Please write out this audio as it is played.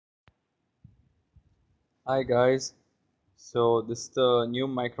Hi guys, so this is the new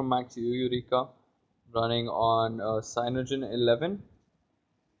Micromax YU Yureka running on Cyanogen 11,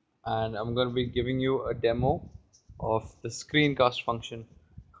 and I'm going to be giving you a demo of the screencast function.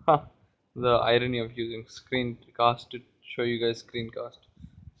 The irony of using screencast to show you guys screencast.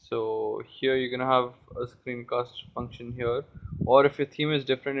 So here you're going to have a screencast function here, or if your theme is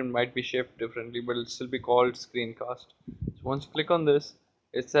different it might be shaped differently, but it'll still be called screencast. So once you click on this,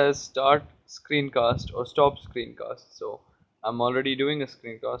 it says start screencast or stop screencast. So I'm already doing a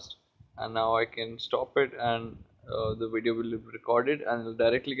screencast, and now I can stop it, and the video will be recorded and it'll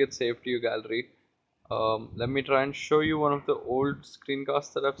directly get saved to your gallery. Let me try and show you one of the old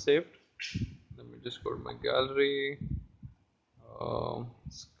screencasts that I've saved. Let me just go to my gallery.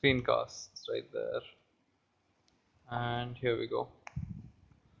 Screencasts right there, and here we go.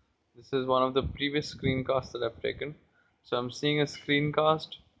 This is one of the previous screencasts that I've taken. So I'm seeing a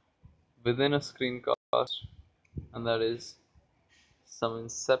screencast within a screencast, and that is some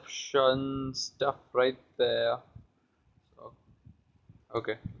inception stuff right there. So,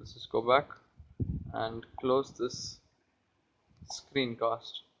 okay, let's just go back and close this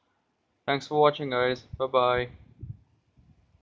screencast. Thanks for watching guys. Bye bye.